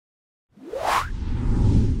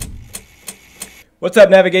What's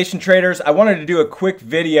up, navigation traders? I wanted to do a quick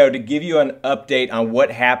video to give you an update on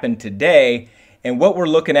what happened today and what we're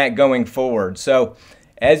looking at going forward. So,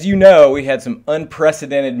 as you know, we had some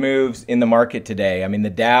unprecedented moves in the market today. I mean,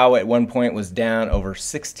 the Dow at one point was down over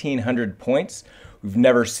 1,600 points. We've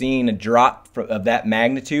never seen a drop of that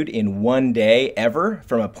magnitude in one day ever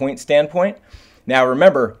from a point standpoint. Now,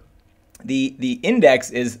 remember, the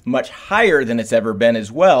index is much higher than it's ever been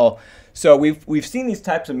as well. So we've seen these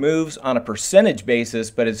types of moves on a percentage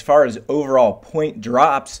basis, but as far as overall point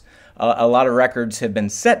drops, a lot of records have been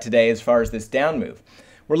set today as far as this down move.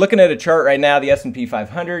 We're looking at a chart right now, the S&P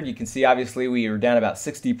 500. You can see obviously we were down about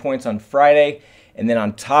 60 points on Friday, and then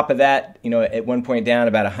on top of that, you know, at one point down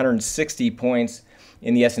about 160 points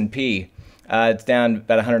in the S&P. It's down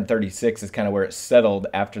about 136 is kind of where it settled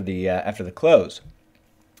after the close.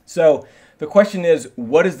 So the question is,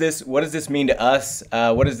 what does this mean to us?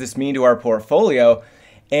 What does this mean to our portfolio?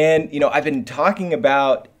 And, you know, I've been talking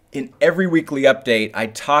about, in every weekly update, I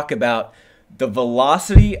talk about the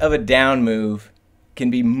velocity of a down move can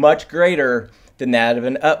be much greater than that of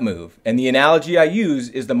an up move. And the analogy I use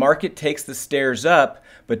is the market takes the stairs up,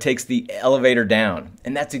 but takes the elevator down.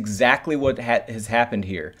 And that's exactly what has happened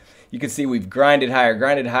here. You can see we've grinded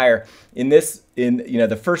higher. In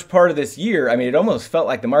the first part of this year, I mean, it almost felt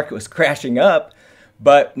like the market was crashing up,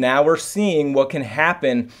 but now we're seeing what can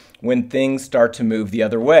happen when things start to move the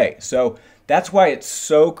other way. So that's why it's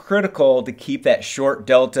so critical to keep that short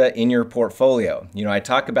delta in your portfolio. You know, I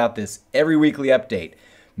talk about this every weekly update.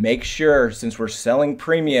 Make sure, since we're selling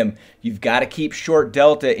premium, you've got to keep short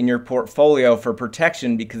delta in your portfolio for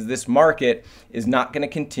protection, because this market is not going to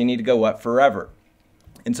continue to go up forever.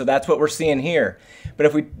 And so that's what we're seeing here. But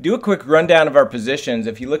if we do a quick rundown of our positions,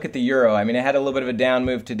 if you look at the euro, I mean, it had a little bit of a down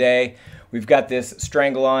move today. We've got this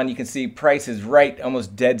strangle on. You can see price is right,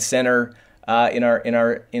 almost dead center in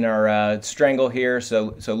our strangle here.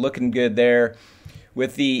 So looking good there.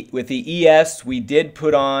 With the ES, we did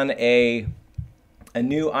put on a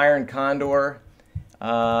new iron condor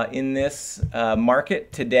in this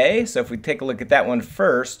market today. So if we take a look at that one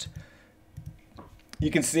first, you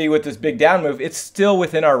can see with this big down move, it's still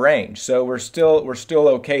within our range. So we're still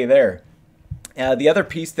okay there. The other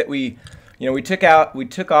piece that we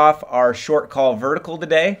took off our short call vertical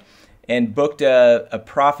today and booked a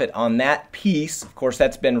profit on that piece. Of course,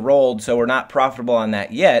 that's been rolled, so we're not profitable on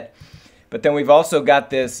that yet. But then we've also got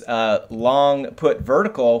this long put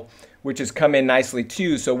vertical, which has come in nicely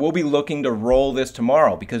too. So we'll be looking to roll this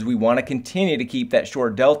tomorrow because we want to continue to keep that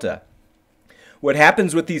short delta. What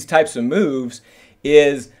happens with these types of moves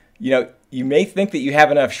is, you know, you may think that you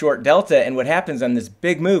have enough short delta, and what happens on this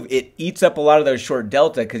big move, it eats up a lot of those short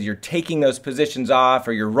delta because you're taking those positions off,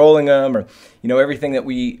 or you're rolling them, or, you know, everything that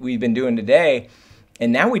we've been doing today.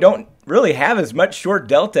 And now we don't really have as much short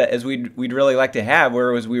delta as we'd really like to have,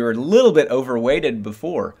 whereas we were a little bit overweighted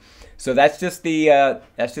before. So that's just the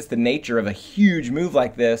nature of a huge move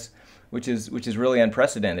like this, which is really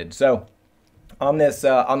unprecedented. So on this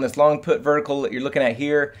long put vertical that you're looking at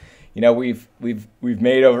here, you know, we've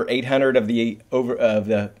made over 800 of the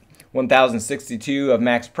 1,062 of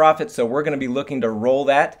max profit, so we're going to be looking to roll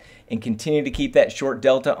that and continue to keep that short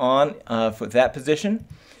delta on for that position.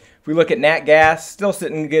 If we look at nat gas, still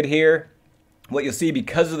sitting good here. What you'll see,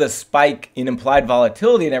 because of the spike in implied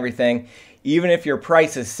volatility and everything, even if your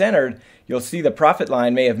price is centered, you'll see the profit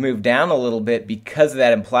line may have moved down a little bit because of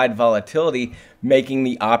that implied volatility, making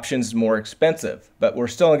the options more expensive. But we're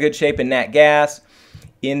still in good shape in nat gas.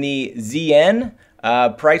 In the ZN,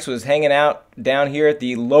 price was hanging out down here at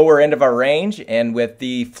the lower end of our range, and with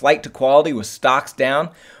the flight to quality with stocks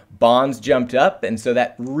down, bonds jumped up, and so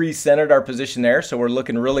that recentered our position there, so we're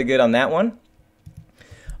looking really good on that one.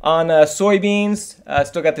 On soybeans,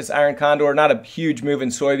 still got this iron condor, not a huge move in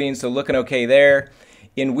soybeans, so looking okay there.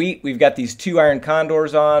 In wheat, we've got these two iron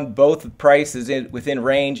condors on, both prices within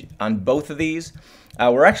range on both of these.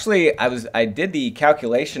 I did the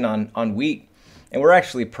calculation on wheat, and we're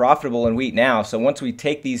actually profitable in wheat now. So once we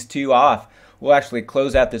take these two off, we'll actually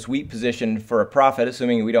close out this wheat position for a profit,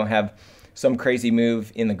 assuming we don't have some crazy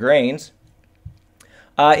move in the grains.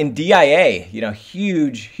 In DIA, you know,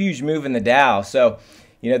 huge move in the Dow. So,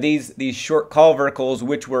 you know, these short call verticals,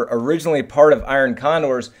 which were originally part of iron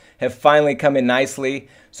condors, have finally come in nicely.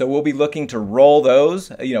 So we'll be looking to roll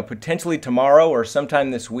those, you know, potentially tomorrow or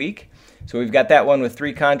sometime this week. So we've got that one with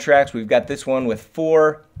 3 contracts. We've got this one with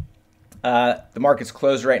 4. The market's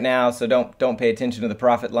closed right now, so don't pay attention to the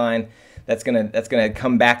profit line. That's gonna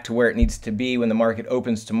come back to where it needs to be when the market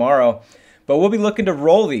opens tomorrow. But we'll be looking to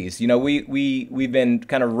roll these. You know, we've been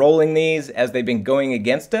kind of rolling these as they've been going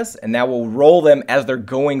against us, and now we'll roll them as they're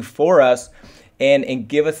going for us. and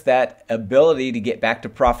give us that ability to get back to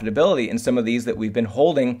profitability in some of these that we've been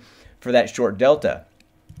holding for that short delta.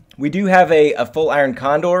 We do have a full iron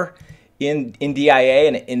condor in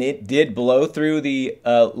DIA, and it did blow through the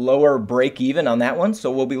lower break even on that one,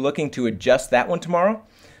 so we'll be looking to adjust that one tomorrow.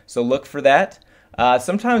 So look for that.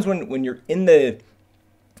 Sometimes when you're in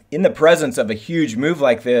the presence of a huge move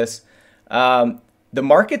like this, the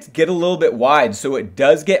markets get a little bit wide, so it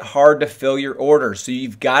does get hard to fill your orders. So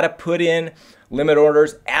you've got to put in limit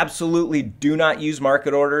orders. Absolutely do not use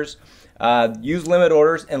market orders. Use limit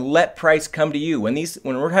orders and let price come to you. When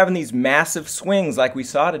we're having these massive swings like we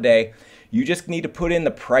saw today, you just need to put in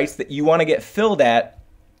the price that you want to get filled at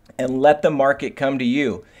and let the market come to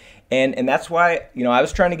you. And that's why, I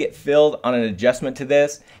was trying to get filled on an adjustment to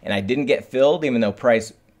this, and I didn't get filled even though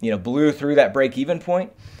price, blew through that break-even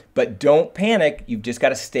point. But don't panic. You've just got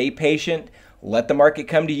to stay patient. Let the market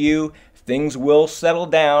come to you. Things will settle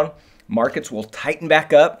down. Markets will tighten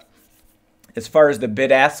back up as far as the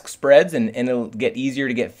bid-ask spreads, and it'll get easier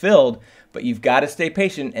to get filled. But you've got to stay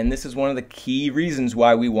patient, and this is one of the key reasons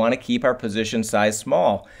why we want to keep our position size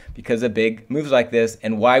small, because of big moves like this,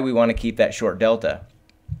 and why we want to keep that short delta.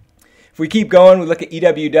 If we keep going, we look at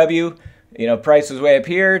EWW. Price was way up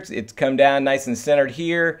here. It's come down nice and centered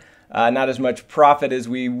here. Not as much profit as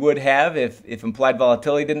we would have if implied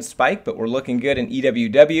volatility didn't spike, but we're looking good in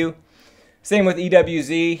EWW. Same with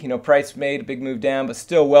EWZ. Price made a big move down, but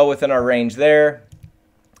still well within our range there.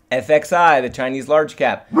 FXI, the Chinese large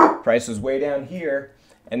cap, price was way down here,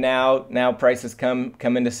 and now price has come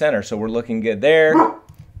into center, so we're looking good there.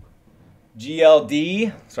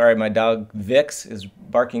 GLD, sorry, my dog Vix is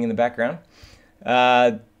barking in the background.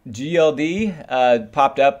 GLD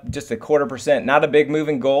popped up just 0.25%. Not a big move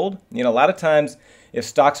in gold. A lot of times if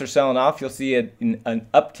stocks are selling off, you'll see an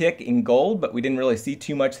uptick in gold, but we didn't really see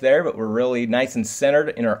too much there, but we're really nice and centered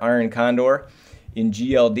in our iron condor in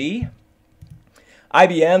GLD.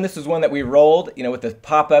 IBM, this is one that we rolled, with the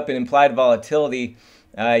pop-up and implied volatility.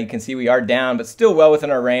 You can see we are down, but still well within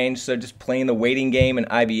our range, so just playing the waiting game in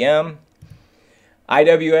IBM.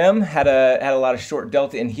 IWM had a lot of short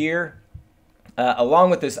delta in here. Along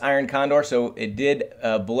with this iron condor, so it did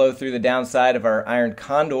blow through the downside of our iron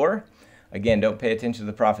condor. Again, don't pay attention to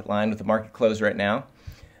the profit line with the market closed right now.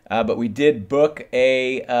 But we did book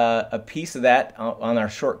a piece of that on our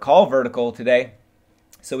short call vertical today.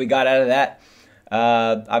 So we got out of that.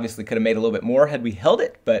 Obviously could have made a little bit more had we held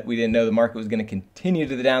it, but we didn't know the market was going to continue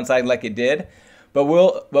to the downside like it did. But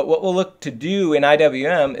what we'll look to do in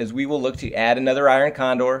IWM is we will look to add another iron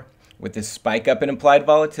condor with this spike up in implied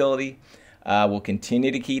volatility. We'll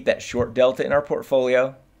continue to keep that short delta in our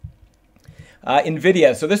portfolio.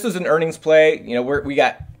 NVIDIA, so this was an earnings play. We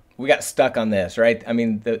got stuck on this, right? I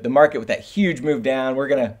mean, the market with that huge move down, we're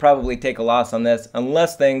going to probably take a loss on this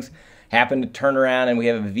unless things happen to turn around and we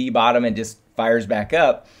have a V bottom and just fires back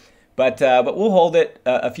up. But we'll hold it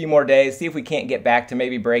a few more days, see if we can't get back to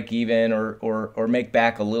maybe break even or make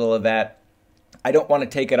back a little of that. I don't want to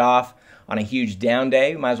take it off on a huge down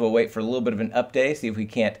day. Might as well wait for a little bit of an up day, see if we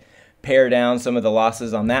can't pare down some of the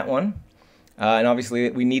losses on that one. And obviously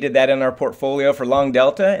we needed that in our portfolio for long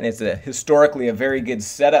delta, and it's historically a very good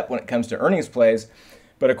setup when it comes to earnings plays.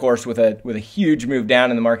 But of course, with a huge move down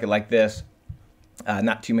in the market like this,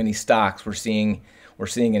 not too many stocks we're seeing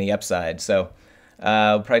any upside. So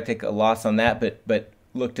we'll probably take a loss on that, but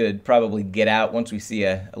look to probably get out once we see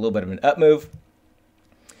a little bit of an up move.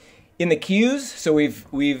 In the Qs, so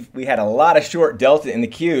we had a lot of short delta in the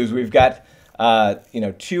Qs. We've got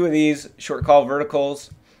 2 of these short call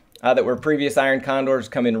verticals that were previous iron condors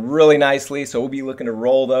come in really nicely, so we'll be looking to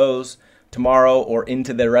roll those tomorrow or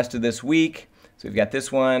into the rest of this week. So we've got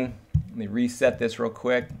this one. Let me reset this real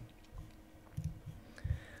quick.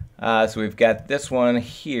 So we've got this one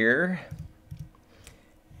here,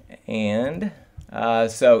 and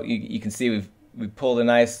so you can see we've pulled a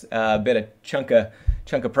nice bit of chunk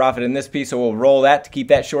of profit in this piece, so we'll roll that to keep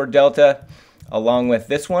that short delta. Along with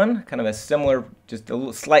this one, kind of a similar, just a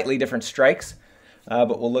little slightly different strikes,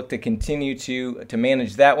 but we'll look to continue to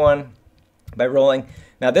manage that one by rolling.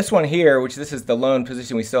 Now this one here, this is the loan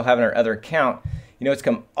position we still have in our other account, it's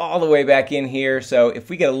come all the way back in here, so if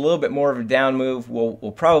we get a little bit more of a down move,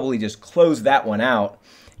 we'll probably just close that one out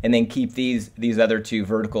and then keep these other 2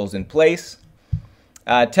 verticals in place.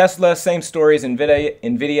 Tesla, same story as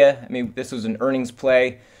NVIDIA. I mean, this was an earnings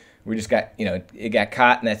play. We just got, it got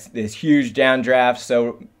caught in this huge downdraft,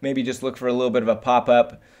 so maybe just look for a little bit of a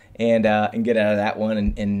pop-up and get out of that one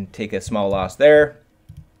and take a small loss there.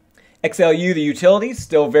 XLU, the utilities,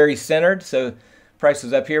 still very centered, so price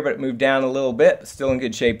was up here, but it moved down a little bit, but still in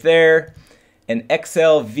good shape there. And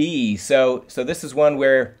XLV, so this is one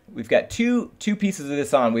where we've got two pieces of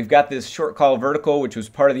this on. We've got this short call vertical, which was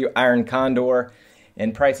part of the iron condor,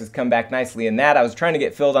 and price has come back nicely in that. I was trying to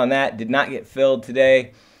get filled on that, did not get filled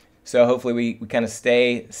today. So hopefully we kind of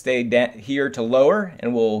stay here to lower,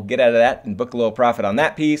 and we'll get out of that and book a little profit on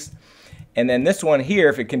that piece. And then this one here,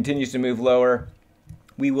 if it continues to move lower,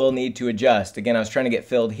 we will need to adjust. Again, I was trying to get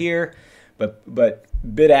filled here, but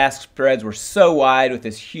bid-ask spreads were so wide with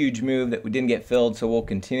this huge move that we didn't get filled, so we'll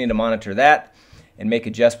continue to monitor that and make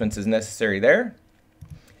adjustments as necessary there.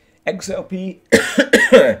 XOP,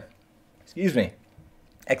 excuse me,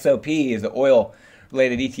 XOP is the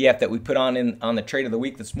oil-related ETF that we put on the trade of the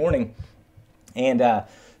week this morning, and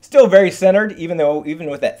still very centered. Even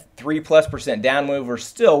with that 3+% down move, we're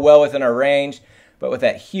still well within our range. But with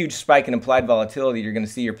that huge spike in implied volatility, you're going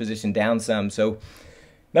to see your position down some. So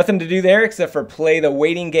nothing to do there except for play the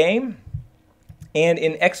waiting game. And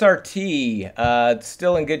in XRT,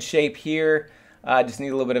 still in good shape here. Just need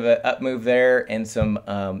a little bit of an up move there and some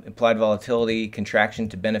implied volatility contraction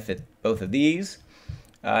to benefit both of these.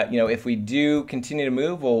 If we do continue to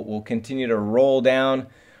move, we'll continue to roll down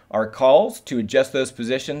our calls to adjust those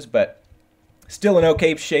positions, but still in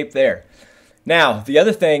okay shape there. Now, the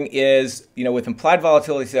other thing is, with implied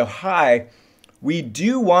volatility so high, we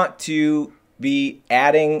do want to be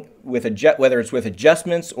adding whether it's with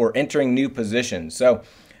adjustments or entering new positions. So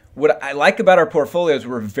what I like about our portfolio is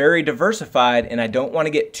we're very diversified, and I don't want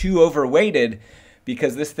to get too overweighted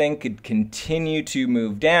because this thing could continue to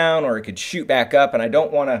move down or it could shoot back up, and I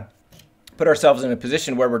don't want to put ourselves in a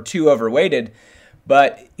position where we're too overweighted.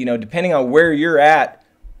 But, depending on where you're at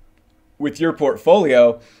with your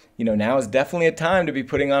portfolio, now is definitely a time to be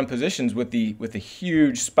putting on positions with the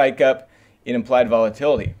huge spike up in implied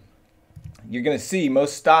volatility. You're going to see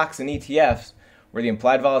most stocks and ETFs where the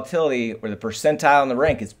implied volatility or the percentile in the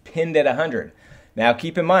rank is pinned at 100. Now,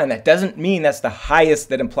 keep in mind, that doesn't mean that's the highest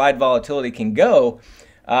that implied volatility can go,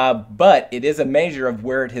 but it is a measure of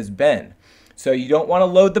where it has been. So you don't want to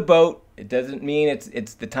load the boat. It doesn't mean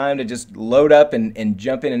it's the time to just load up and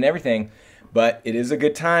jump in and everything, but it is a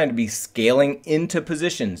good time to be scaling into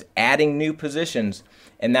positions, adding new positions,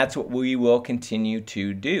 and that's what we will continue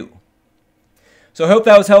to do. So I hope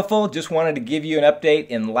that was helpful. Just wanted to give you an update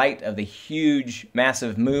in light of the huge,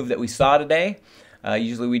 massive move that we saw today.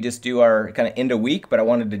 Usually we just do our kind of end of week, but I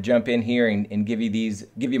wanted to jump in here and give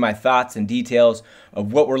you my thoughts and details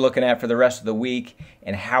of what we're looking at for the rest of the week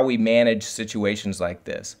and how we manage situations like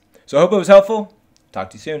this. So I hope it was helpful. Talk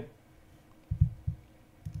to you soon.